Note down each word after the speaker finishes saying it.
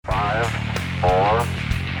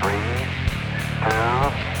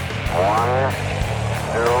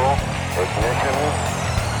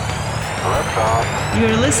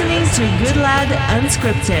You're listening to Good Lad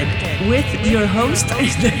Unscripted with your host.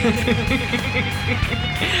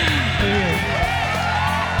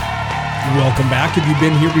 Welcome back. If you've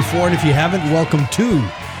been here before, and if you haven't, welcome to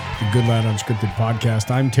the Good Lad Unscripted podcast.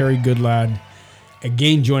 I'm Terry Goodlad.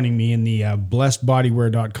 Again, joining me in the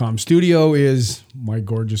blessedbodywear.com studio is my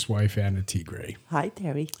gorgeous wife, Anna T. Gray. Hi,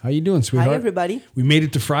 Terry. How you doing, sweetheart? Hi, everybody. We made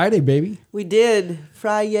it to Friday, baby. We did.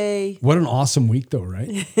 Friday. What an awesome week, though, right?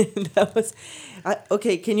 That was...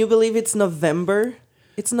 okay, can you believe it's November?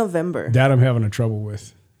 It's November. That I'm having a trouble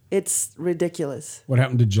with. It's ridiculous. What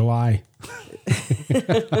happened to July?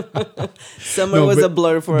 Summer was a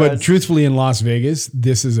blur for us. But truthfully, in Las Vegas,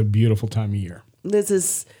 this is a beautiful time of year. This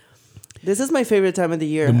is my favorite time of the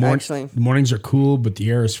year, actually. The mornings are cool, but the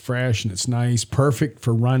air is fresh and it's nice. Perfect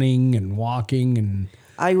for running and walking. And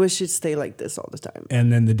I wish it'd stay like this all the time.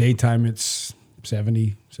 And then the daytime, it's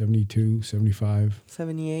 70, 72, 75.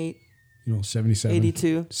 78. 77.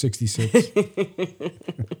 82. 66.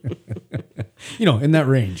 In that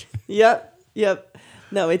range. Yep.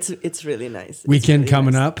 No, it's really nice. Weekend really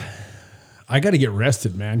coming up. I got to get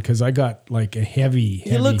rested, man, because I got like a heavy...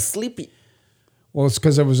 You look sleepy. Well, it's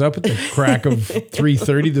because I was up at the crack of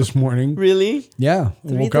 3:30 this morning. Really? Yeah.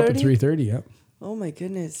 I woke up at 3:30, yeah. Oh, my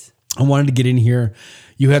goodness. I wanted to get in here.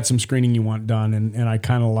 You had some screening you want done, and I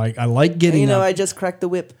kind of like getting up. I just cracked the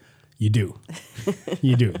whip. You do.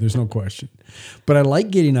 You do. There's no question. But I like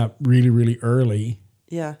getting up really, really early.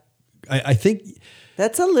 Yeah. I think...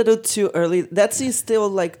 That's a little too early. That's still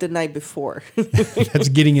like the night before. That's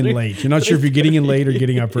getting in late. You're not sure if you're getting in late or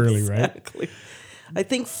getting up early, right? Exactly. I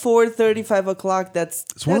think 4:30, 5 o'clock,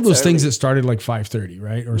 it's one of those early. things that started like 5:30,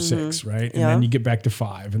 right? Or 6, right? And then you get back to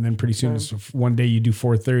 5. And then pretty soon, one day you do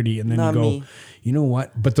 4:30 and then Not you go, me. You know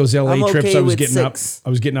what? But those LA trips, okay I was with getting 6. up. I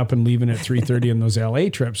was getting up and leaving at 3:30 on those LA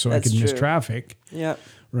trips so I could miss traffic. Yeah.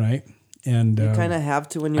 Right? And you kind of have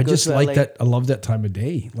to when you I go just to like LA. that. I love that time of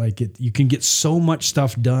day. Like you can get so much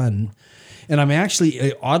stuff done. And I'm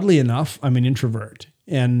actually, oddly enough, I'm an introvert.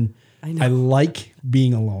 And I like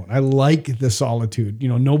being alone. I like the solitude.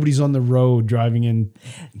 Nobody's on the road driving in.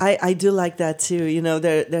 I do like that too.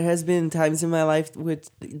 There has been times in my life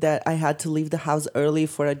that I had to leave the house early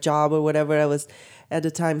for a job or whatever. I was at the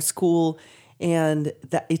time school, and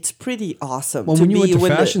that it's pretty awesome. Well, when you went to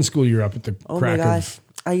fashion school, you're up at the crack my gosh.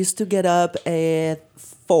 I used to get up at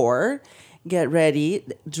 4, get ready,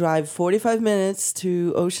 drive 45 minutes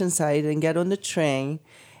to Oceanside and get on the train,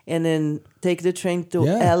 and then take the train to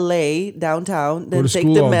LA downtown, then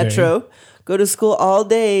take the metro, go to school all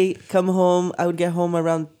day, come home. I would get home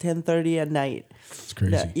around 10:30 at night. It's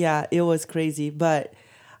crazy. It was crazy. But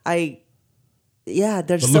there's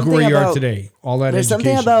look something where you about are today. All that there's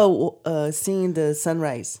education. something about seeing the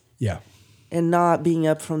sunrise. Yeah. And not being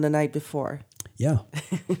up from the night before. Yeah.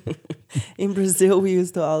 In Brazil, we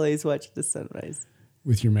used to always watch the sunrise.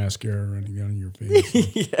 With your mascara running down your face.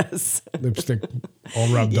 Yes. Lipstick all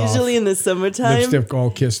rubbed off. Usually in the summertime. Lipstick all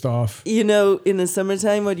kissed off. In the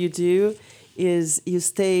summertime, what you do is you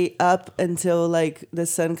stay up until like the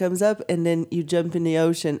sun comes up, and then you jump in the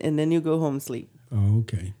ocean, and then you go home sleep. Oh,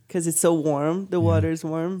 okay. Because it's so warm. The water's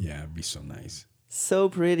warm. Yeah, it'd be so nice. So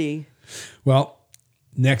pretty. Well,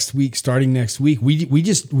 starting next week, we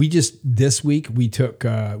just this week we took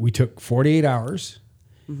 48 hours.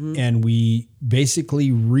 Mm-hmm. And we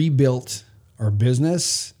basically rebuilt our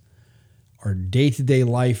business, our day-to-day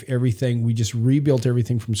life, everything. We just rebuilt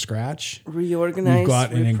everything from scratch. Reorganized. We've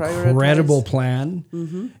got an incredible plan.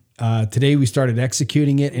 Mm-hmm. Today we started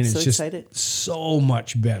executing it, and it's just excited. So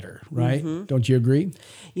much better, right? Mm-hmm. Don't you agree?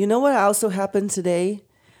 You know what also happened today?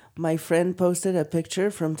 My friend posted a picture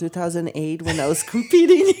from 2008 when I was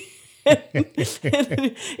competing. And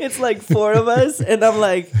it's like 4 of us, and I'm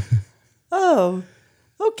like, oh...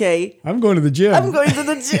 Okay. I'm going to the gym.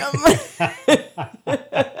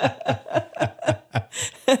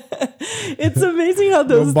 It's amazing how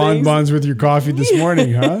those bonbons with your coffee this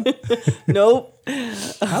morning, huh? Nope.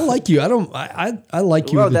 I like you. I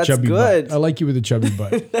like you with a chubby butt. I like you with a chubby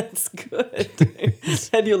butt. That's good.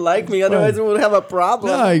 And you like me, otherwise we would have a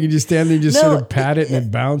problem. No, you can just stand there and just sort of pat it and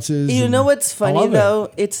it bounces. You know what's funny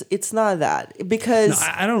though? It's not that because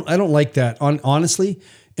I don't like that. Honestly.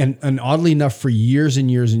 And oddly enough, for years and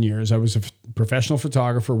years and years, I was a professional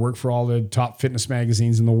photographer, worked for all the top fitness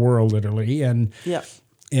magazines in the world, literally. And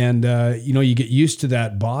you get used to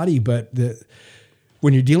that body, but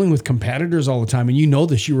when you're dealing with competitors all the time, and you know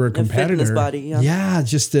this, you were a competitor. The fitness body, yeah. Yeah,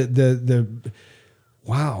 just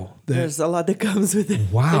wow. There's a lot that comes with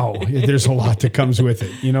it. Wow. There's a lot that comes with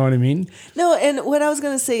it. You know what I mean? No, and what I was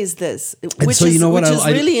going to say is this, which so, is, you know what? which is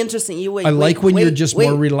really interesting. I like when you're just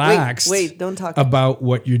more relaxed. Wait, don't talk about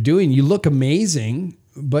what you're doing. You look amazing,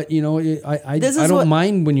 but you know, I don't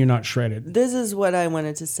mind when you're not shredded. This is what I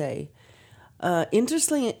wanted to say.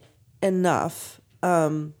 Interestingly enough,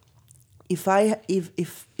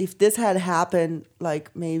 if this had happened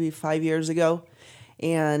like maybe 5 years ago,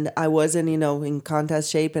 and I wasn't, in contest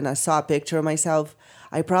shape, and I saw a picture of myself,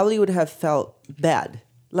 I probably would have felt bad.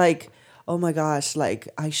 Like, oh my gosh, like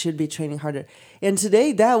I should be training harder. And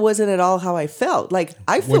today, that wasn't at all how I felt. Like,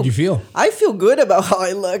 What'd you feel? I feel good about how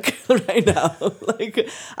I look right now. Like,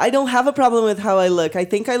 I don't have a problem with how I look. I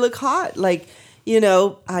think I look hot. Like,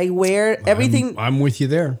 I wear everything. I'm with you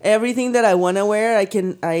there. Everything that I want to wear, I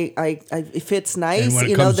can. It fits nice. And when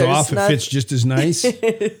it comes off, it fits just as nice.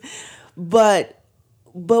 But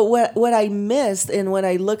what I missed, and when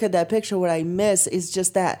I look at that picture, what I miss is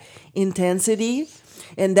just that intensity,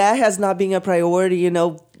 and that has not been a priority,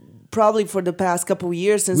 probably for the past couple of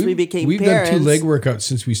years since we became parents. We've done 2 leg workouts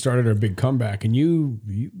since we started our big comeback, and you've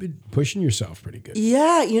been pushing yourself pretty good.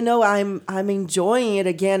 Yeah, I'm enjoying it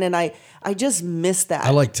again, and I just miss that. I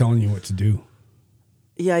like telling you what to do.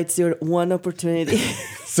 Yeah, it's your one opportunity.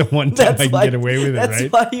 So one time I can get away with it, right?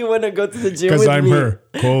 That's why you want to go to the gym with me. Because I'm her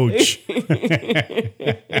coach.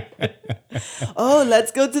 Oh,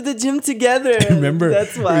 let's go to the gym together. Remember,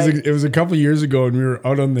 that's why. It was a couple of years ago, and we were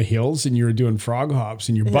out on the hills, and you were doing frog hops,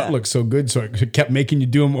 and your butt looked so good, so I kept making you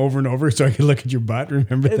do them over and over, so I could look at your butt.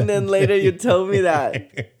 Remember that? And then later you told me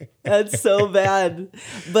that. That's so bad,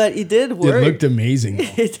 but it did work. It looked amazing.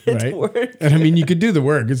 It did work. And I mean, you could do the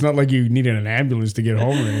work. It's not like you needed an ambulance to get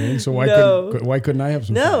home or anything. So why couldn't I have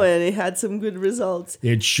some? No, and it had some good results.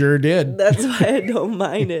 It sure did. That's why I don't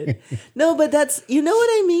mind it. No, but that's, you know what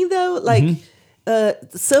I mean though? Like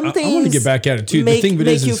some things I want to get back at it too. Make the thing of it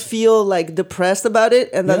is you feel like depressed about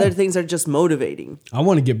it, and other things are just motivating. I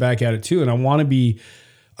want to get back at it too, and I want to be.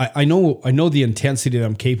 I know the intensity that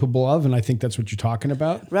I'm capable of, and I think that's what you're talking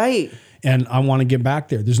about. Right. And I want to get back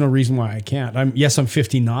there. There's no reason why I can't. I'm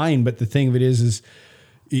 59, but the thing of it is,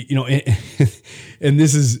 and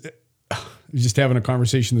this is, I was just having a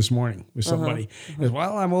conversation this morning with somebody. Goes,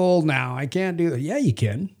 well, I'm old now. I can't do that. Yeah, you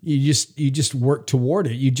can. You just work toward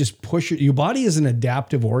it. You just push it. Your body is an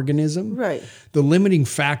adaptive organism. Right. The limiting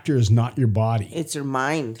factor is not your body. It's your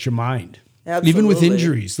mind. It's your mind. Absolutely. Even with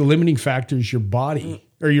injuries, the limiting factor is your body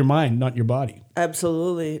or your mind, not your body.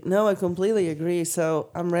 Absolutely. No, I completely agree. So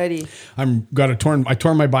I'm ready. I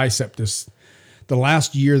tore my bicep the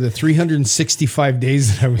last year, the 365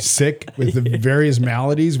 days that I was sick with the various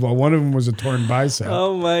maladies. Well, one of them was a torn bicep.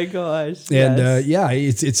 Oh my gosh. And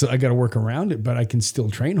it's I got to work around it, but I can still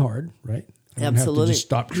train hard, right? I don't Absolutely. have to just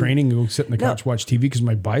stop training and go sit in the couch, watch TV because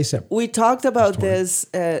my bicep. We talked about this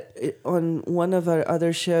on one of our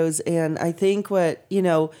other shows, and I think Are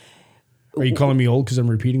you calling me old because I'm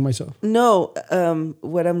repeating myself? No.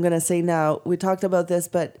 What I'm going to say now, we talked about this,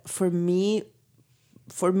 but for me,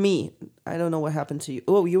 I don't know what happened to you.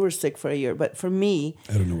 Oh, you were sick for a year, but for me.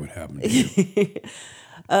 I don't know what happened to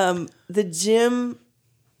you. The gym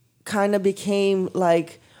kind of became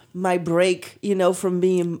like my break, from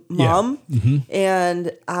being mom. Yeah. Mm-hmm.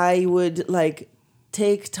 And I would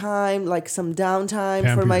take time, some downtime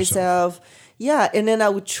Pamper for myself. Yourself. Yeah. And then I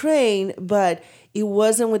would train, but it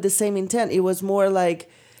wasn't with the same intent. It was more like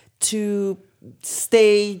to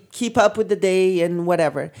keep up with the day and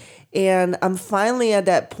whatever. And I'm finally at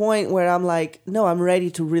that point where I'm like, no, I'm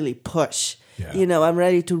ready to really push. Yeah. I'm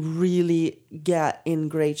ready to really get in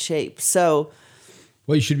great shape. So.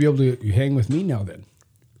 Well, you should be able to hang with me now then.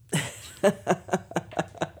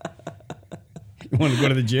 You want to go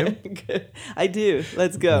to the gym? I do.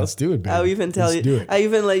 Let's go. Let's do it, baby. I'll even tell you. I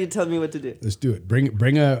even let you tell me what to do. Let's do it. Bring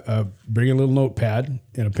a little notepad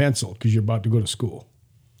and a pencil because you're about to go to school.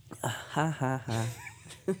 Ha ha ha.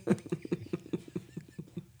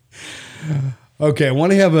 Okay, I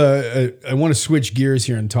want to switch gears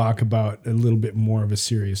here and talk about a little bit more of a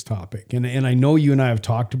serious topic. And I know you and I have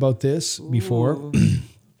talked about this before.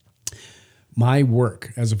 My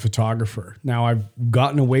work as a photographer. Now I've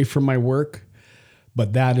gotten away from my work,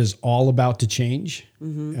 but that is all about to change.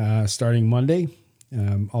 Starting Monday.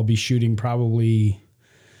 I'll be shooting probably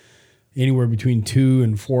anywhere between 2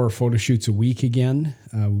 and 4 photo shoots a week again.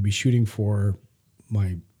 We'll be shooting for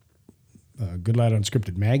my Good Lad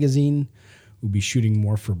Unscripted magazine. We'll be shooting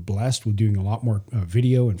more for Blessed. We're doing a lot more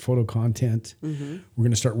video and photo content. Mm-hmm. We're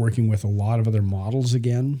going to start working with a lot of other models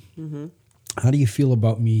again. Mm-hmm. How do you feel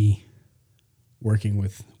about me working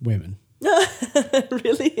with women?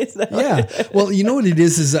 Really? Is that well, you know what it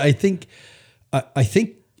is I think I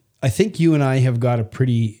think you and I have got a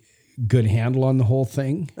pretty good handle on the whole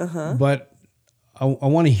thing, but I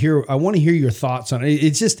want to hear your thoughts on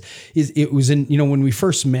it. It was in, when we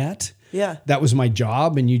first met, that was my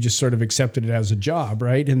job, and you just sort of accepted it as a job,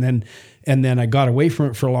 right? And then I got away from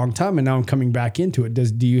it for a long time, and now I'm coming back into it.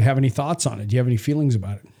 Do you have any thoughts on it? Do you have any feelings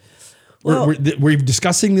about it? Well, we're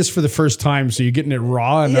discussing this for the first time, so you're getting it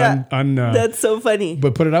raw and that's so funny.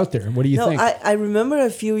 But put it out there. What do you think? I remember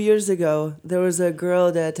a few years ago, there was a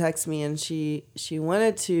girl that texted me, and she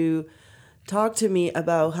wanted to talk to me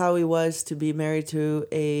about how it was to be married to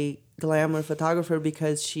a glamour photographer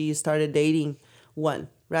because she started dating one,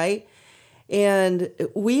 right? And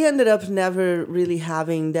we ended up never really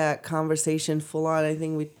having that conversation full on. I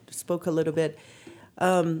think we spoke a little bit.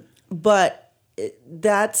 But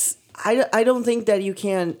that's... I don't think that you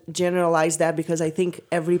can generalize that because I think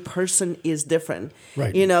every person is different.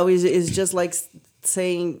 Right. Is just like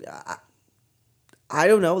saying, I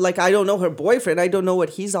don't know. Like, I don't know her boyfriend. I don't know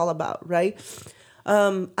what he's all about, right?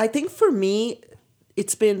 I think for me,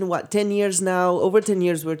 it's been, 10 years now? Over 10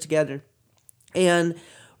 years we're together. And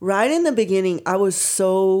right in the beginning, I was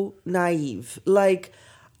so naive. Like,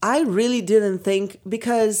 I really didn't think,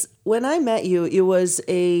 because when I met you, it was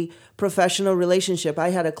a professional relationship. I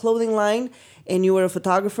had a clothing line and you were a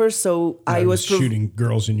photographer, so I was shooting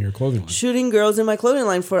girls in your clothing line. Shooting girls in my clothing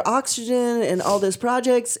line for Oxygen and all these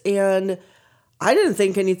projects, and I didn't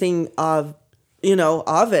think anything of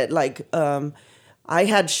it. Like, I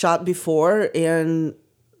had shot before, and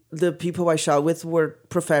the people I shot with were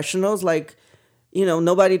professionals. Like,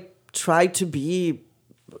 nobody tried to be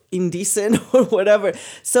indecent or whatever.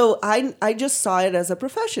 So I just saw it as a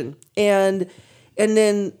profession. And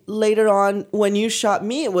then later on, when you shot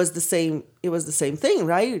me, it was the same thing,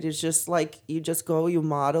 right? It's just like you just go, you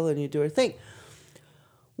model, and you do your thing.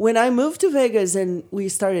 When I moved to Vegas and we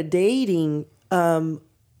started dating,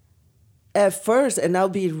 at first, and I'll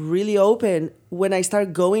be really open, when I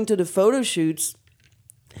started going to the photo shoots,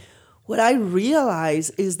 what I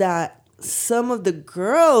realized is that some of the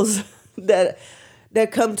girls that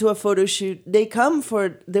come to a photo shoot, they come for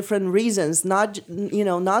different reasons. Not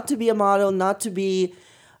to be a model, not to be...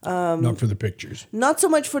 not for the pictures. Not so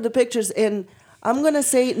much for the pictures. And I'm going to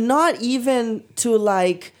say not even to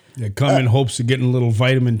like... They come in hopes of getting a little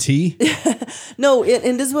vitamin T. No,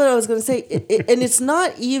 and this is what I was going to say. And it's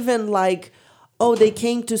not even like, they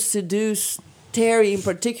came to seduce Terry in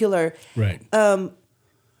particular. Right. A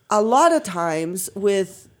lot of times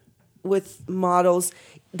with models,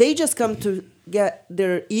 they just come to get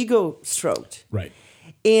their ego stroked. Right.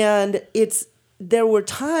 And there were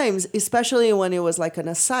times, especially when it was like an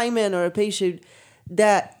assignment or a patient,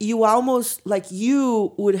 that you almost like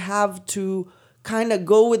you would have to kind of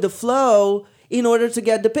go with the flow in order to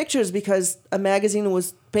get the pictures because a magazine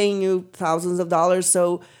was paying you thousands of dollars.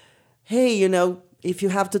 So, hey, if you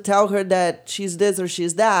have to tell her that she's this or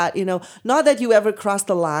she's that, not that you ever crossed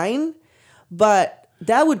the line, but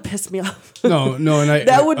that would piss me off. No, and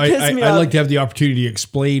that would piss me off. I'd like to have the opportunity to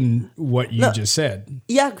explain what you just said.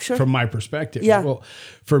 Yeah, sure. From my perspective. Yeah. Well,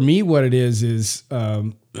 for me, what it is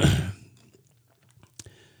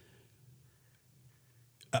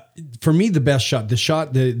for me, the best shot,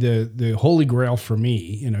 the holy grail for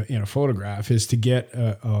me in a photograph is to get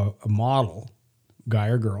a model, guy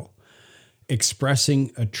or girl,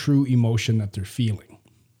 expressing a true emotion that they're feeling.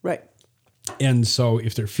 Right. And so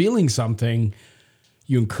if they're feeling something,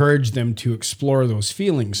 you encourage them to explore those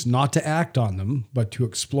feelings, not to act on them, but to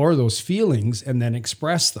explore those feelings and then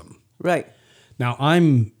express them. Right. Now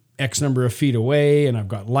I'm X number of feet away and I've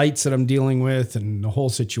got lights that I'm dealing with and the whole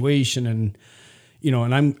situation and,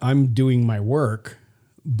 and I'm doing my work,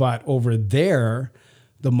 but over there,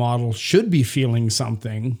 the model should be feeling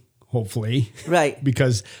something, hopefully. Right.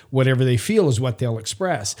 Because whatever they feel is what they'll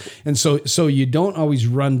express. And so you don't always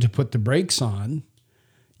run to put the brakes on,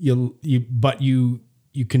 but you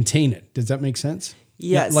contain it. Does that make sense?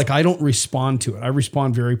 Yes. Like I don't respond to it. I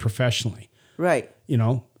respond very professionally. Right.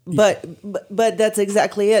 But that's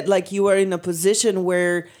exactly it. Like you are in a position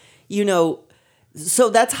where, so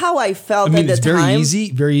that's how I felt at the time. It's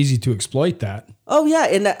very easy to exploit that. Oh yeah.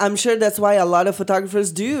 And I'm sure that's why a lot of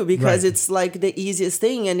photographers do because It's like the easiest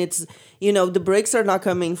thing. And it's, the breaks are not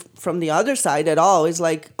coming from the other side at all. It's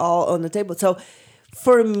like all on the table. So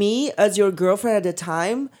for me as your girlfriend at the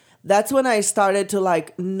time, that's when I started to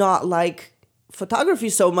like not like photography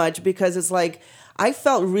so much because it's like I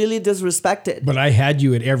felt really disrespected. But I had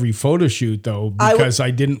you at every photo shoot though because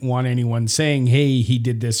I didn't want anyone saying, "Hey, he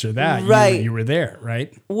did this or that." Right. You were there,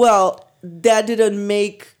 right? Well, that didn't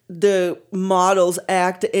make the models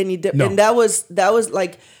act any different. No. And that was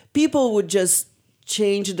like people would just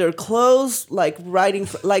change their clothes, like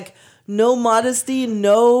like no modesty,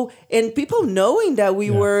 and people knowing that we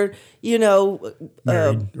were,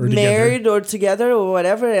 married or together or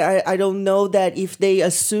whatever. I don't know that if they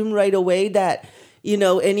assume right away that,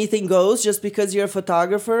 anything goes just because you're a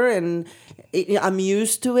photographer, and I'm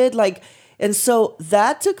used to it. Like, and so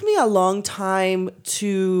that took me a long time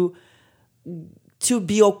to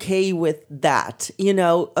be okay with that,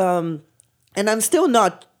 and I'm still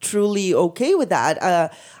not truly okay with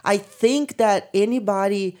that. I think that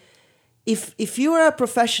anybody, if you are a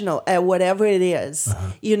professional at whatever it is,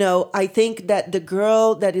 I think that the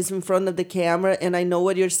girl that is in front of the camera, and I know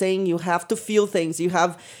what you're saying, you have to feel things. You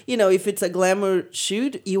have, if it's a glamour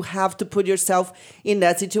shoot, you have to put yourself in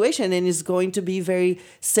that situation, and it's going to be very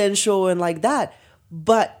sensual and like that.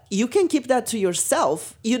 But you can keep that to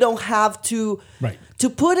yourself. You don't have to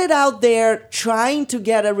put it out there trying to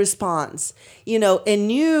get a response,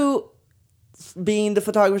 and you being the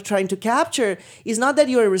photographer trying to capture is not that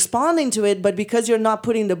you're responding to it, but because you're not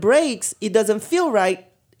putting the brakes, it doesn't feel right.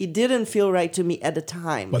 It didn't feel right to me at the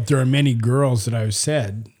time. But there are many girls that I've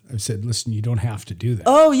said, listen, you don't have to do that.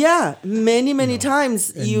 Oh yeah. Many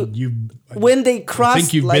times when they cross. I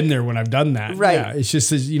think you've been there when I've done that. Right. Yeah. It's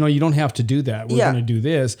just, you don't have to do that. We're going to do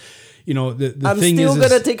this. The I'm thing still going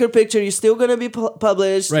to take her picture. You're still going to be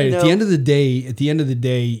published. Right. At the end of the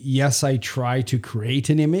day, yes, I try to create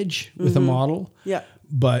an image with a model. Yeah.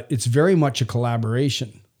 But it's very much a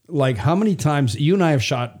collaboration. Like, how many times you and I have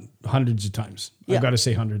shot hundreds of times. Yeah. I've got to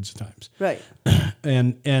say hundreds of times. Right.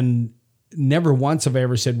 And never once have I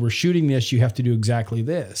ever said, we're shooting this, you have to do exactly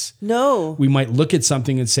this. No. We might look at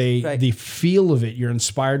something and say, the feel of it, you're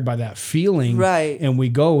inspired by that feeling. Right. And we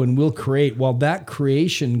go and we'll create. Well, that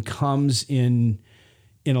creation comes in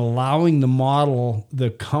allowing the model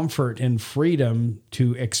the comfort and freedom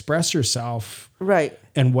to express herself. Right.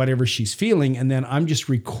 And whatever she's feeling. And then I'm just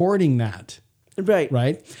recording that. Right.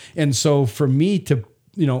 Right. And so for me to,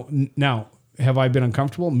 now, have I been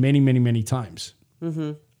uncomfortable? Many, many, many times.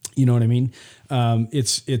 Mm-hmm. You know what I mean?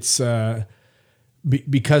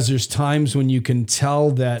 Because there's times when you can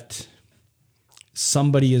tell that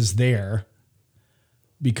somebody is there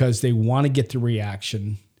because they want to get the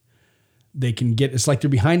reaction. They can get, it's like they're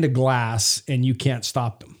behind a glass and you can't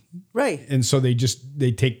stop them. Right. And so they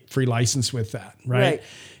take free license with that. Right.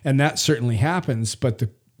 And that certainly happens.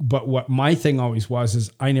 But what my thing always was is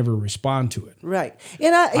I never respond to it. Right.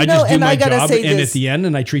 And I just do my job, and at the end,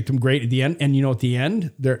 and I treat them great at the end. And at the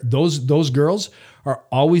end, those girls are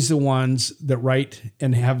always the ones that write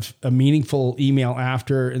and have a meaningful email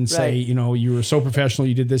after and say, you were so professional,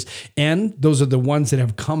 you did this. And those are the ones that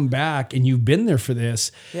have come back, and you've been there for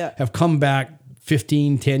this, have come back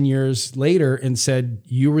 15, 10 years later and said,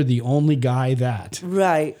 you were the only guy that.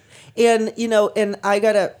 Right. And, and I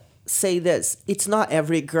got to say this, it's not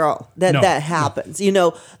every girl that happens.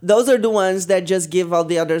 Those are the ones that just give all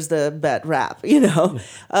the others the bad rap,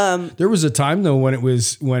 There was a time though when it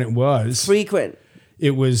was frequent.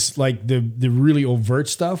 It was like the really overt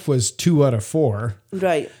stuff was 2 out of 4.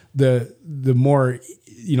 Right. The more,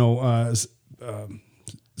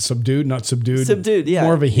 subdued, yeah.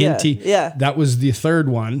 more of a hinty. Yeah. That was the third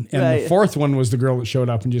one. And the fourth one was the girl that showed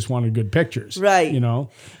up and just wanted good pictures. Right.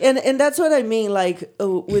 And that's what I mean. Like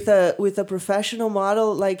with a professional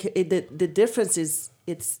model, like the difference is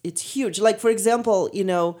it's huge. Like, for example,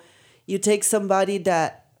 you take somebody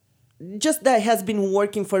that has been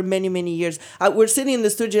working for many, many years. We're sitting in the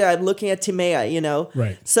studio, I'm looking at Timea,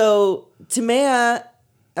 Right. So Timea,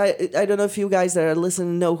 I don't know if you guys that are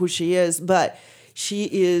listening know who she is, but she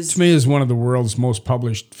is... Timea is one of the world's most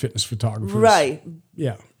published fitness photographers. Right.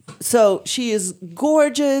 Yeah. So she is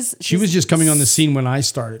gorgeous. She was just coming on the scene when I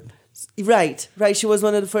started. Right. She was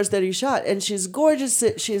one of the first that you shot. And she's gorgeous.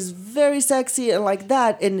 She's very sexy and like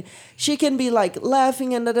that. And she can be like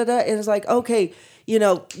laughing and da-da-da. And it's like, okay,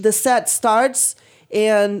 the set starts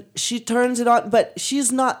and she turns it on. But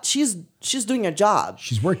she's not... She's doing a job.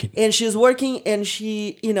 She's working. And she's working, and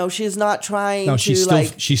she, she's not trying to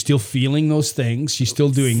she's still feeling those things. She's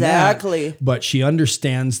still doing that. But she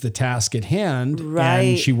understands the task at hand. Right.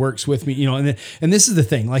 And she works with me, and this is the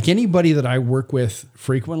thing. Like anybody that I work with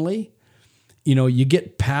frequently, you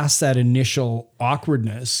get past that initial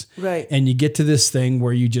awkwardness. Right. And you get to this thing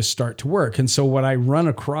where you just start to work. And so what I run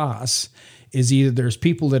across is either there's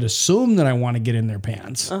people that assume that I want to get in their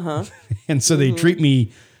pants. Uh-huh. And so they treat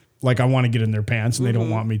me like I want to get in their pants and they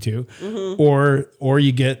don't want me to. Mm-hmm. Or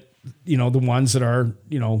you get, the ones that are,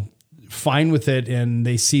 fine with it and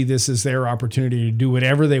they see this as their opportunity to do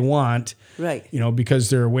whatever they want Right. You know, because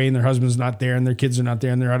they're away and their husband's not there and their kids are not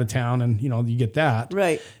there and they're out of town, and you know, you get that.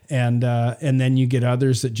 Right. And then you get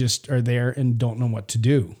others that just are there and don't know what to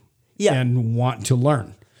do. Yeah. And want to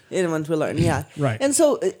learn. Anyone to learn, yeah. Right. And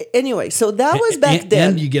so anyway, so that was back then.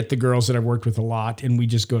 And you get the girls that I've worked with a lot, and we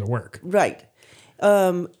just go to work. Right.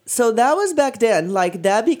 So that was back then. Like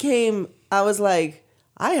that became, I was like,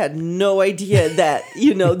 I had no idea that,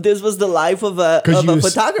 you know, this was the life of a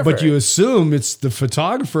photographer. But you assume it's the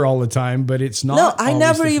photographer all the time, but it's not. No, I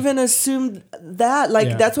never even assumed that.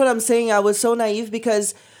 Like, that's what I'm saying. I was so naive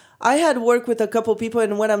because I had worked with a couple people,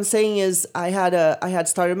 and what I'm saying is I had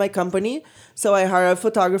started my company, so I hired a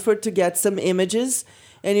photographer to get some images.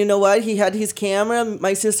 And you know what? He had his camera.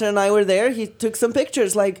 My sister and I were there. He took some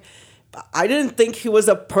pictures. Like, I didn't think he was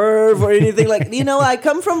a perv or anything. Like, you know, I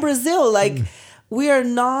come from Brazil. Like, we are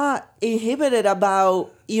not inhibited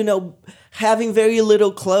about, you know, having very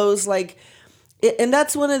little clothes. Like, and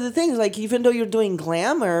that's one of the things. Like, even though you're doing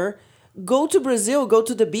glamour, go to Brazil, go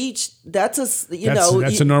to the beach. That's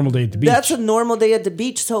a normal day at the beach. That's a normal day at the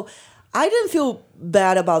beach. So I didn't feel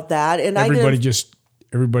bad about that. And everybody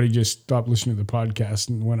just stopped listening to the podcast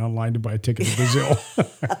and went online to buy a ticket to Brazil.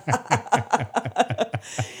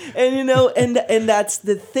 And you know, and that's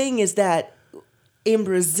the thing is that in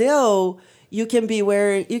Brazil, you can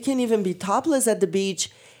even be topless at the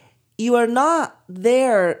beach. You are not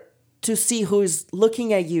there to see who's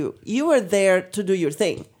looking at you. You are there to do your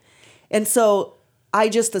thing. And so I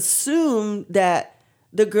just assumed that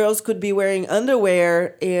the girls could be wearing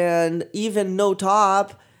underwear and even no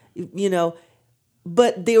top, you know,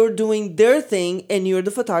 but they were doing their thing, and you're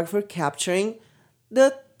the photographer capturing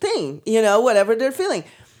the thing, you know, whatever they're feeling.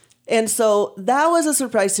 And so that was a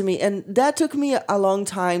surprise to me. And that took me a long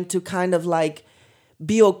time to kind of like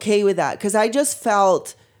be okay with that, because I just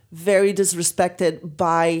felt very disrespected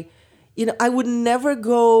by, you know, I would never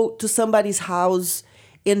go to somebody's house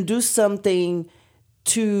and do something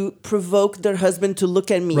to provoke their husband to look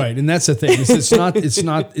at me. Right, and that's the thing.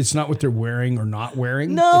 It's not what they're wearing or not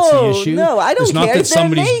wearing. No, that's the issue. No, I don't it's care not that if they're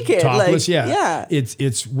somebody's naked. topless. Like, yeah,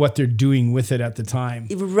 it's what they're doing with it at the time.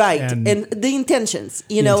 Right, and the intentions,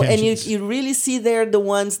 you know, and you really see there the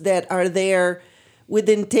ones that are there with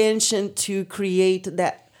the intention to create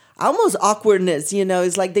that almost awkwardness, you know.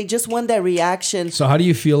 It's like they just want that reaction. So how do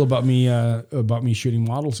you feel about me shooting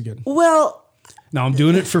models again? Well, now I'm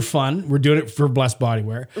doing it for fun. We're doing it for Blessed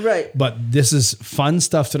Bodywear. Right. But this is fun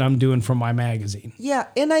stuff that I'm doing for my magazine. Yeah,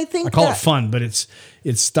 and I think I call it fun, but it's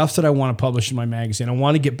stuff that I want to publish in my magazine. I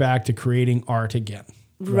want to get back to creating art again.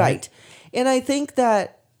 Right. And I think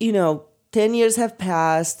that, you know, 10 years have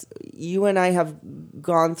passed. You and I have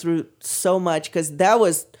gone through so much, because that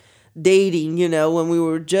was dating, you know, when we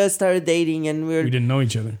were just started dating, and we didn't know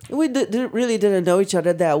each other. We really didn't know each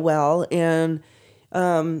other that well. And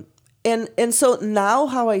so now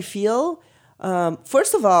how I feel,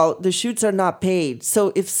 first of all, the shoots are not paid.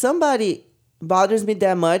 So if somebody bothers me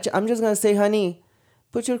that much, I'm just going to say, honey,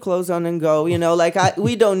 put your clothes on and go, you know, like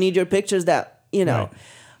we don't need your pictures that, you know.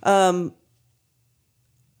 Right.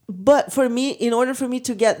 But for me, in order for me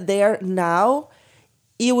to get there now,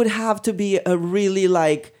 it would have to be a really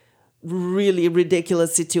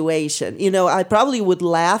ridiculous situation. You know, I probably would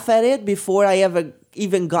laugh at it before I ever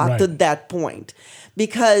even got to that point,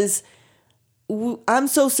 because I'm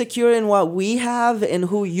so secure in what we have and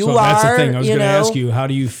who you are. So that's the thing. I was going to ask you, how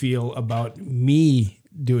do you feel about me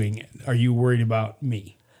doing it? Are you worried about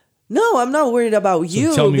me? No, I'm not worried about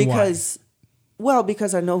you. Tell me because, why. Well,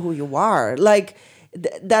 because I know who you are. Like,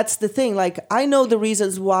 that's the thing. Like, I know the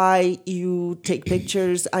reasons why you take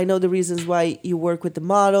pictures. I know the reasons why you work with the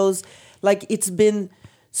models. Like, it's been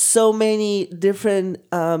so many different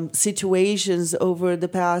situations over the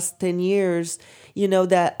past 10 years, you know,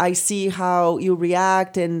 that I see how you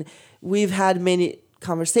react, and we've had many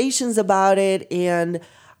conversations about it. And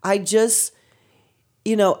I just,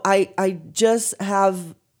 you know, I just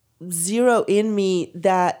have zero in me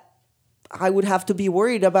that I would have to be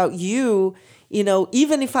worried about you, you know,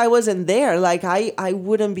 even if I wasn't there. Like, I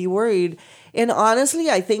wouldn't be worried. And honestly,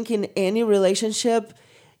 I think in any relationship,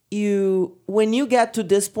 when you get to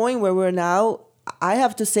this point where we're now, I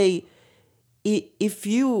have to say, if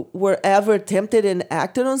you were ever tempted and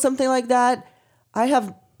acted on something like that, I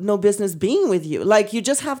have no business being with you. Like, you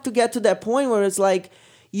just have to get to that point where it's like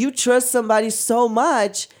you trust somebody so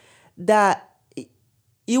much that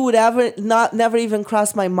it would never even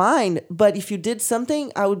cross my mind. But if you did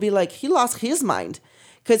something, I would be like, he lost his mind.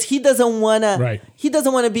 Because he doesn't want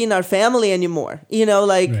to be in our family anymore. You know,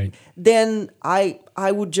 like, then I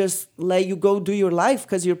would just let you go do your life,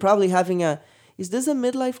 because you're probably having a is this a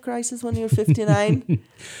midlife crisis when you're 59?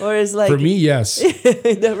 Or is like... For me, yes.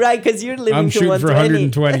 Right, because you're living I'm to shooting 120.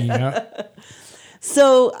 for 120, yeah.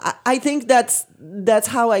 So I think that's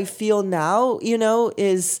how I feel now, you know,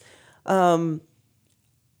 is none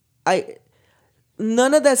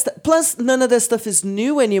of that stuff, plus none of that stuff is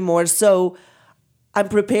new anymore. So I'm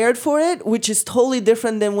prepared for it, which is totally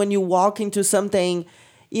different than when you walk into something,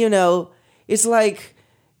 you know, it's like,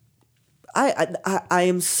 I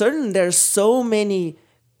am certain there's so many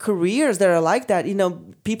careers that are like that, you know,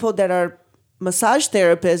 people that are massage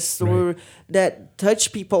therapists or that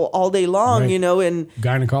touch people all day long, you know, and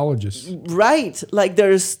gynecologists. Right. Like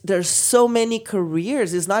there's so many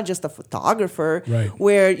careers. It's not just a photographer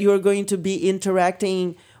where you're going to be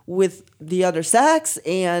interacting with the other sex,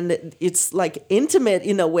 and it's like intimate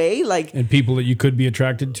in a way, like, and people that you could be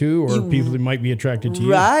attracted to, or people that might be attracted to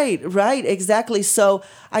you. Right, exactly. So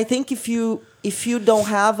I think if you don't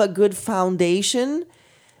have a good foundation,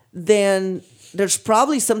 then there's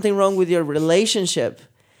probably something wrong with your relationship.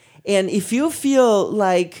 And if you feel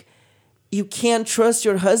like you can't trust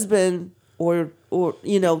your husband or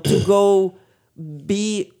you know, to go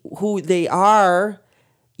be who they are,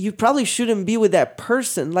 you probably shouldn't be with that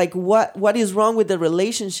person. Like what is wrong with the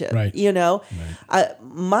relationship? Right. You know,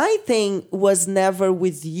 my thing was never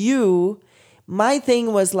with you. My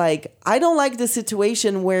thing was like, I don't like the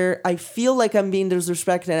situation where I feel like I'm being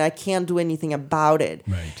disrespected and I can't do anything about it.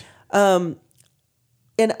 Right.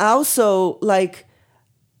 And also, like,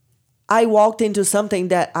 I walked into something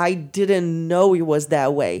that I didn't know it was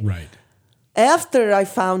that way. Right. After I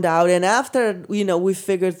found out, and after, you know, we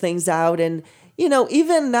figured things out, and, you know,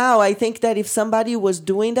 even now, I think that if somebody was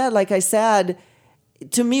doing that, like I said,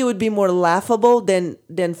 to me, it would be more laughable than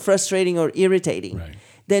frustrating or irritating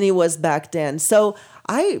than it was back then. So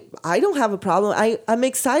I don't have a problem. I'm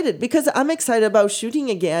excited because I'm excited about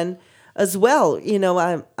shooting again as well. You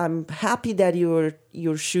know, I'm happy that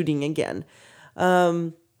you're shooting again.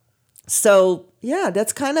 So yeah,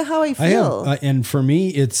 that's kind of how I feel. And for me,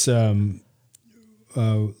 it's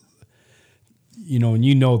you know, and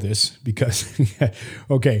you know this because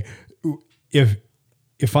okay,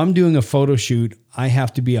 if I'm doing a photo shoot, I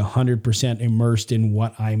have to be 100% immersed in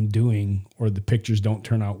what I'm doing, or the pictures don't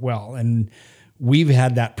turn out well. And we've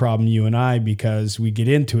had that problem, you and I, because we get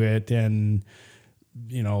into it, and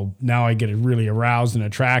you know, now I get really aroused and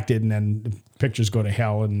attracted, and then the pictures go to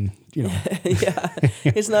hell, and you know,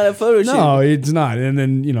 it's not a photo shoot. No, it's not. And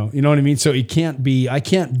then you know what I mean. So I can't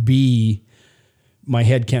be. My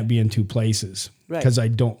head can't be in two places because I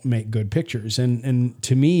don't make good pictures. And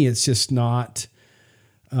to me, it's just not.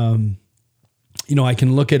 You know, I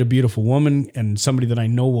can look at a beautiful woman and somebody that I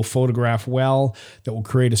know will photograph well, that will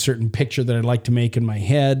create a certain picture that I'd like to make in my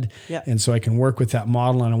head. Yeah. And so I can work with that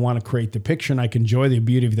model, and I want to create the picture, and I can enjoy the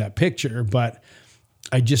beauty of that picture, but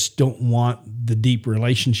I just don't want the deep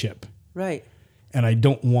relationship. Right. And I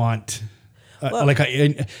don't want, like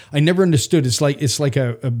I never understood. It's like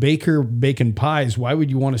a baker baking pies. Why would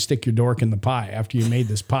you want to stick your dork in the pie after you made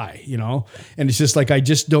this pie, you know? And it's just like, I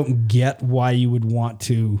just don't get why you would want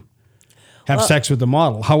to have sex with the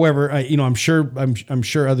model. However, I'm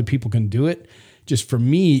sure other people can do it. Just for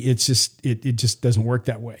me, it's just it just doesn't work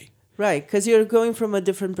that way. Right, because you're going from a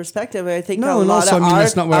different perspective. I think that's not what I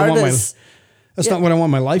want. That's not what I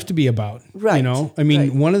want my life to be about. Right. You know, I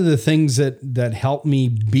mean, one of the things that helped me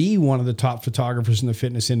be one of the top photographers in the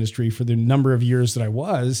fitness industry for the number of years that I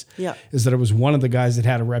was, is that I was one of the guys that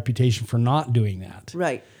had a reputation for not doing that.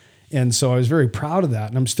 Right. And so I was very proud of that,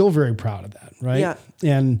 and I'm still very proud of that. Right. Yeah.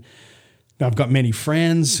 And I've got many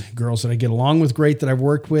friends, girls that I get along with great that I've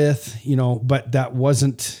worked with, you know, but that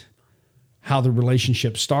wasn't how the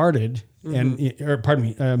relationship started.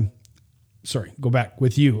 Mm-hmm. Go back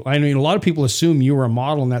with you. I mean, a lot of people assume you were a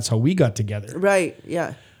model and that's how we got together. Right.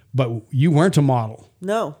 Yeah. But you weren't a model.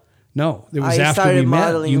 No. It was after we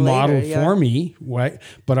met. You modeled for me, right?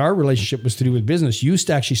 But our relationship was to do with business. You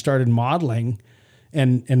actually started modeling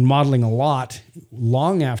and modeling a lot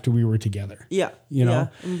long after we were together. Yeah. You know?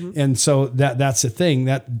 Yeah. Mm-hmm. And so that's the thing,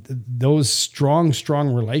 that those strong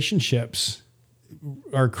relationships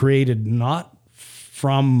are created not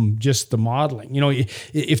from just the modeling. You know,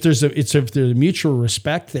 if there's a mutual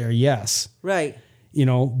respect there, yes. Right. You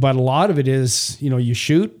know, but a lot of it is, you know, you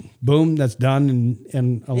shoot, boom, that's done.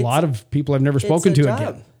 And a lot of people I've never spoken to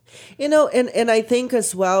again. You know, and I think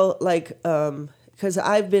as well, like, because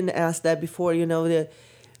I've been asked that before, you know,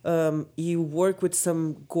 you work with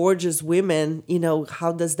some gorgeous women, you know,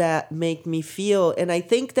 how does that make me feel? And I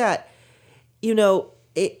think that, you know,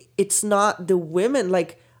 it's not the women,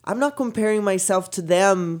 like, I'm not comparing myself to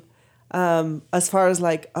them as far as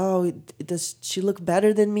like, oh, does she look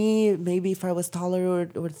better than me? Maybe if I was taller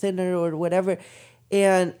or thinner or whatever.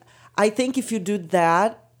 And I think if you do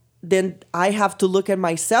that, then I have to look at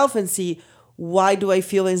myself and see, why do I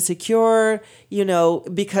feel insecure?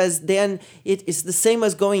 Because then it is the same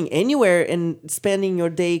as going anywhere and spending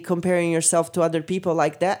your day comparing yourself to other people.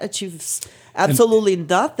 Like that achieves absolutely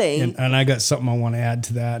nothing. And I got something I want to add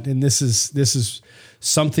to that. And this is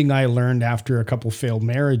something I learned after a couple failed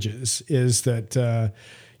marriages, is that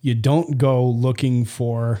you don't go looking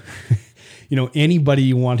for, anybody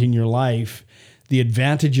you want in your life. The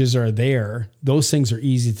advantages are there. Those things are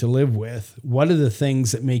easy to live with. What are the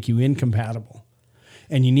things that make you incompatible?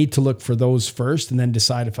 And you need to look for those first and then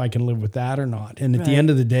decide if I can live with that or not. And at the end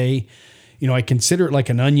of the day, I consider it like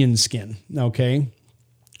an onion skin, okay?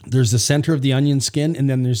 There's the center of the onion skin, and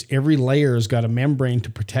then there's every layer has got a membrane to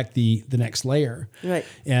protect the next layer. Right.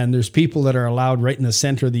 And there's people that are allowed right in the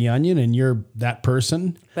center of the onion, and you're that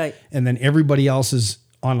person. Right. And then everybody else is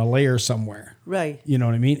on a layer somewhere. Right. You know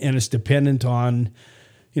what I mean? And it's dependent on,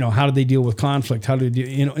 how do they deal with conflict? How do they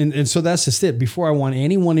do, and so that's just it. Before I want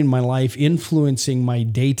anyone in my life influencing my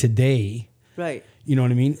day to day. Right. You know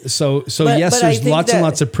what I mean? So yes, there's lots and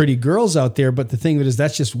lots of pretty girls out there, but the thing of it is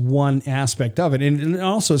that's just one aspect of it. And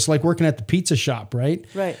also it's like working at the pizza shop, right?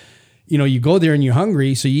 Right. You go there and you're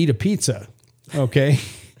hungry, so you eat a pizza. Okay.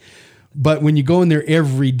 But when you go in there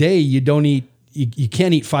every day, you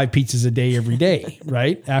can't eat 5 pizzas a day every day,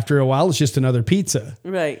 right? After a while, it's just another pizza.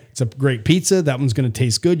 Right. It's a great pizza. That one's going to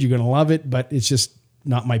taste good. You're going to love it, but it's just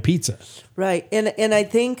not my pizza. Right. And I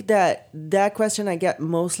think that question I get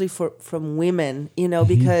mostly from women,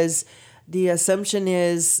 because the assumption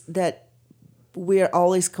is that we're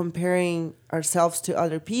always comparing ourselves to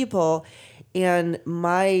other people. And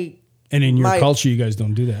in your culture, you guys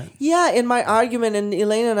don't do that. Yeah. In my argument, and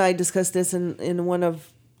Elaine and I discussed this in one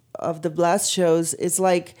of the Blast shows, it's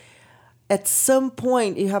like at some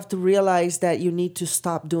point you have to realize that you need to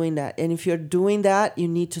stop doing that. And if you're doing that, you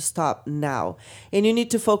need to stop now. And you need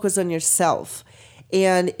to focus on yourself.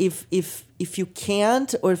 And if you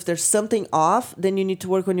can't, or if there's something off, then you need to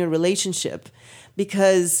work on your relationship.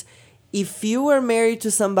 Because if you are married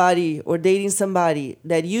to somebody or dating somebody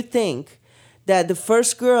that you think that the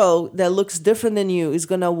first girl that looks different than you is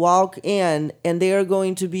going to walk in and they are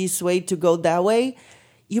going to be swayed to go that way,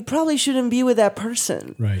 you probably shouldn't be with that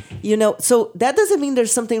person. Right. So that doesn't mean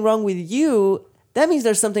there's something wrong with you. That means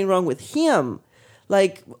there's something wrong with him.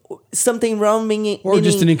 Like something wrong meaning... Or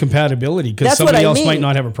just an incompatibility, because somebody else might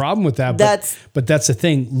not have a problem with that. But that's the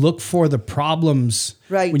thing. Look for the problems.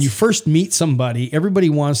 Right. When you first meet somebody, everybody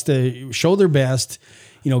wants to show their best,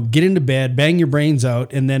 get into bed, bang your brains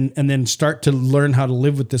out, and then start to learn how to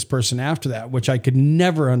live with this person after that, which I could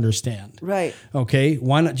never understand. Right. Okay.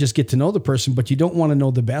 Why not just get to know the person? But you don't want to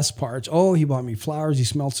know the best parts. Oh, he bought me flowers. He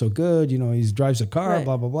smelled so good. He drives a car, right.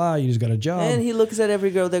 Blah, blah, blah. He just got a job. And he looks at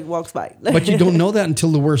every girl that walks by. But you don't know that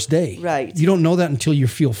until the worst day. Right. You don't know that until you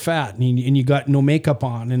feel fat and you got no makeup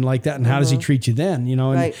on and like that. And how does he treat you then?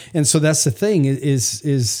 Right. And so that's the thing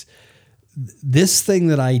is this thing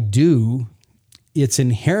that I do, it's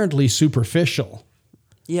inherently superficial.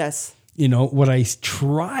 Yes. What I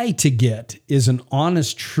try to get is an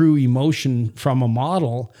honest, true emotion from a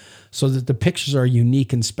model so that the pictures are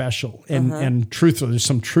unique and special and truthful. There's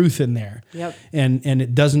some truth in there. Yep. And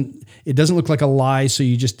it doesn't look like a lie, so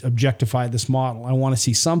you just objectify this model. I want to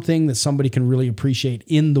see something that somebody can really appreciate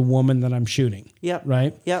in the woman that I'm shooting. Yep.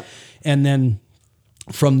 Right? Yep. And then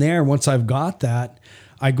from there, once I've got that,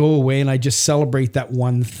 I go away and I just celebrate that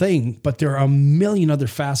one thing, but there are a million other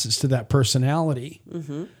facets to that personality.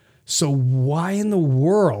 Mm-hmm. So why in the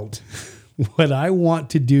world would I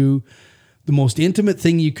want to do the most intimate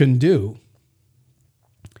thing you can do?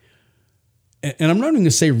 And I'm not even going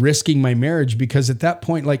to say risking my marriage, because at that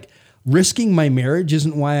point, like, risking my marriage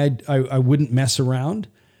isn't why I wouldn't mess around.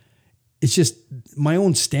 It's just my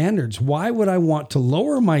own standards. Why would I want to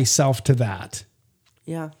lower myself to that?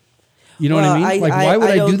 Yeah. You know what I mean? Like, why would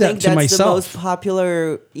I do that to myself? That's the most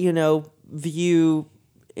popular, view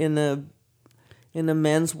in the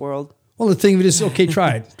men's world. Well, the thing of it is, okay,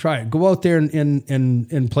 try it. Go out there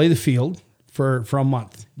and play the field for a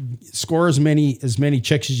month. Score as many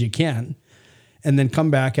chicks as you can, and then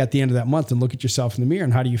come back at the end of that month and look at yourself in the mirror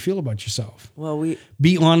and how do you feel about yourself? Well,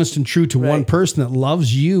 be honest and true to one person that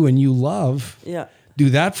loves you and you love. Yeah.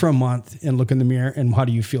 Do that for a month and look in the mirror and how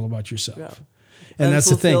do you feel about yourself? Yeah. And that's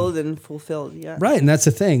the thing. Fulfilled, yeah. Right, and that's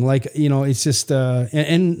the thing. Like, it's just,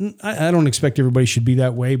 and I don't expect everybody should be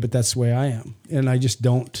that way, but that's the way I am. And I just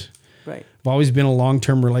don't. Right. I've always been a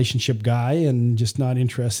long-term relationship guy and just not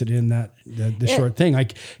interested in the short thing. I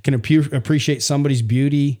can appreciate somebody's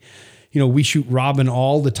beauty, we shoot Robin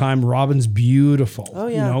all the time. Robin's beautiful. Oh,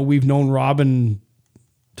 yeah. We've known Robin,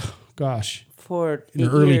 gosh, for in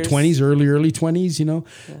her early 20s, early 20s, Yeah.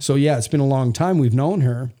 So yeah, it's been a long time we've known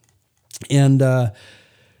her. And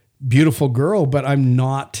beautiful girl, but I'm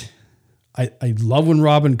not, I love when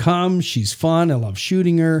Robin comes. She's fun. I love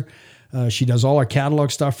shooting her. She does all our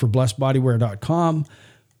catalog stuff for blessedbodywear.com,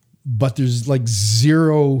 but there's like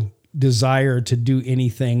zero desire to do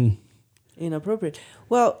anything inappropriate.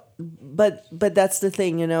 Well, but that's the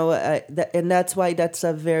thing, and that's why that's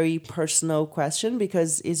a very personal question,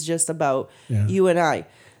 because it's just about you and I.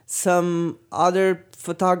 Some other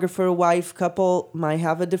photographer, wife, couple might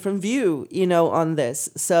have a different view, on this.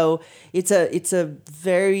 So it's a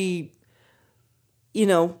very,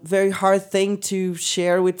 very hard thing to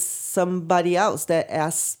share with somebody else that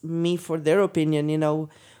asks me for their opinion,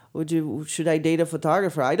 should I date a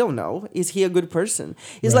photographer? I don't know. Is he a good person?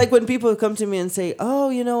 It's like when people come to me and say, oh,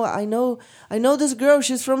 I know this girl,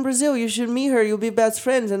 she's from Brazil. You should meet her. You'll be best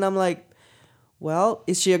friends. And I'm like, well,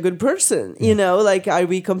 is she a good person? Are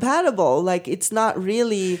we compatible? Like, it's not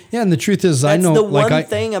really. Yeah. And the truth is, I know the one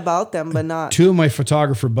thing about them, but not. Two of my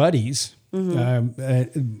photographer buddies, one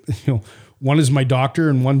is my doctor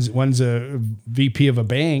and one's a VP of a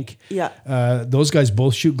bank. Yeah. Those guys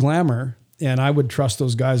both shoot glamour. And I would trust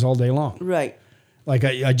those guys all day long. Right. Like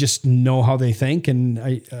I just know how they think, and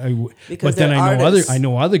because but then artists. I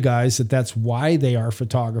know other guys that's why they are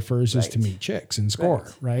photographers is to meet chicks and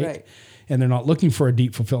score, right? And they're not looking for a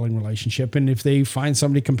deep, fulfilling relationship. And if they find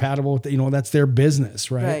somebody compatible with, that's their business,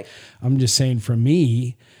 right? I'm just saying, for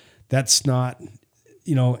me, that's not,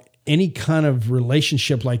 any kind of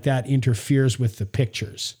relationship like that interferes with the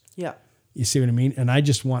pictures. Yeah. You see what I mean? And I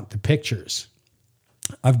just want the pictures.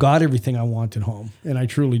 I've got everything I want at home, and I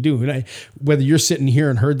truly do. And whether you're sitting here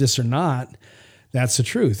and heard this or not, that's the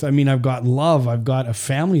truth. I mean, I've got love. I've got a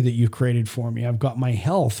family that you've created for me. I've got my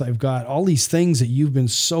health. I've got all these things that you've been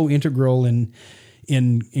so integral in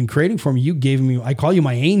creating for me. You gave me, I call you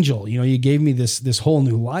my angel. You gave me this whole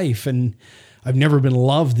new life, and I've never been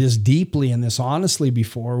loved this deeply and this honestly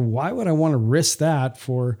before. Why would I want to risk that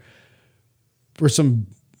for some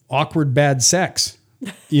awkward bad sex?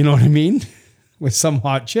 You know what I mean? With some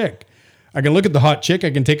hot chick. I can look at the hot chick, I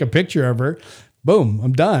can take a picture of her, boom,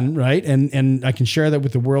 I'm done, right? And I can share that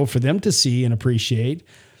with the world for them to see and appreciate.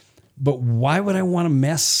 But why would I want to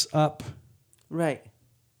mess up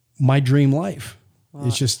my dream life? Well,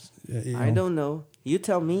 it's just, I don't know. You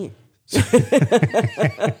tell me.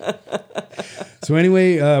 So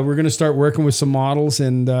anyway, we're going to start working with some models,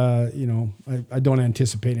 and I don't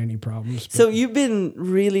anticipate any problems. So you've been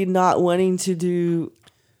really not wanting to do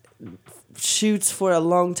shoots for a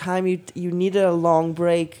long time. You needed a long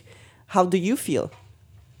break. How do you feel?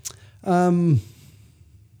 What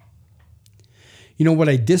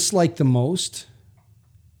I dislike the most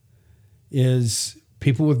is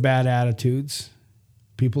people with bad attitudes,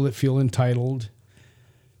 people that feel entitled,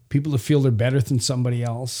 people that feel they're better than somebody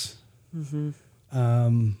else.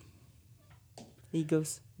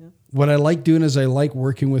 Egos. Yeah. What I like doing is I like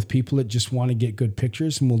working with people that just want to get good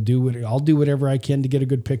pictures, and I'll do whatever I can to get a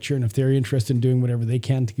good picture. And if they're interested in doing whatever they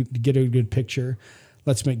can to get a good picture,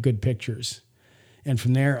 let's make good pictures. And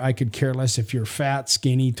from there, I could care less if you're fat,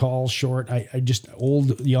 skinny, tall, short. I just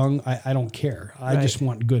old, young. I don't care. I just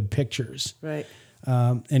want good pictures. Right.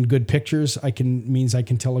 And good pictures means I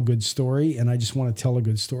can tell a good story, and I just want to tell a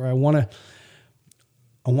good story.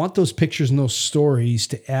 I want those pictures and those stories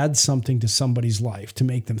to add something to somebody's life, to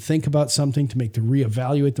make them think about something, to make them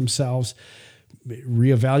reevaluate themselves,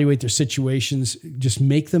 reevaluate their situations, just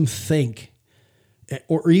make them think.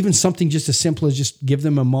 Or even something just as simple as just give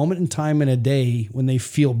them a moment in time in a day when they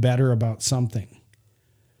feel better about something.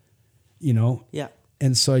 Yeah.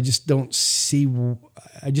 And so I just don't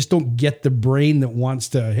get the brain that wants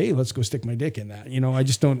to, hey, let's go stick my dick in that.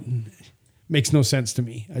 Makes no sense to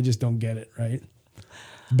me. I just don't get it, right?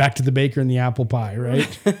 Back to the baker and the apple pie,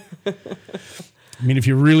 right? I mean, if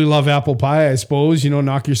you really love apple pie, I suppose,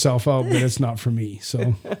 knock yourself out, but it's not for me.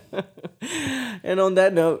 So, and on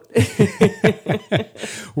that note,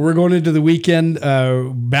 we're going into the weekend.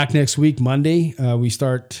 Back next week, Monday. I'm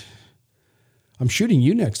shooting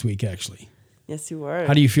you next week, actually. Yes, you are.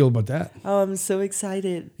 How do you feel about that? Oh, I'm so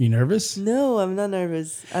excited. You nervous? No, I'm not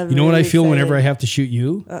nervous. You know what I feel whenever I have to shoot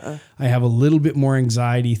you? I have a little bit more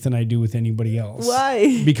anxiety than I do with anybody else.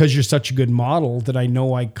 Why? Because you're such a good model that I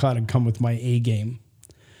know I gotta come with my A game.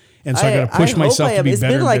 And so I gotta push myself to be better.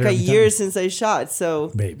 It's been like a year since I shot, so.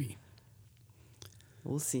 Baby.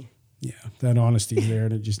 We'll see. Yeah, that honesty is there,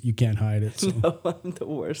 and you can't hide it. So. No, I'm the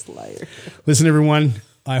worst liar. Listen, everyone,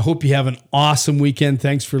 I hope you have an awesome weekend.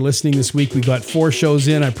 Thanks for listening this week. We got 4 shows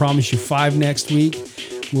in. I promise you 5 next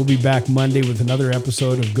week. We'll be back Monday with another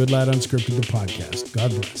episode of Good Lad Unscripted, the podcast.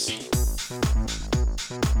 God bless.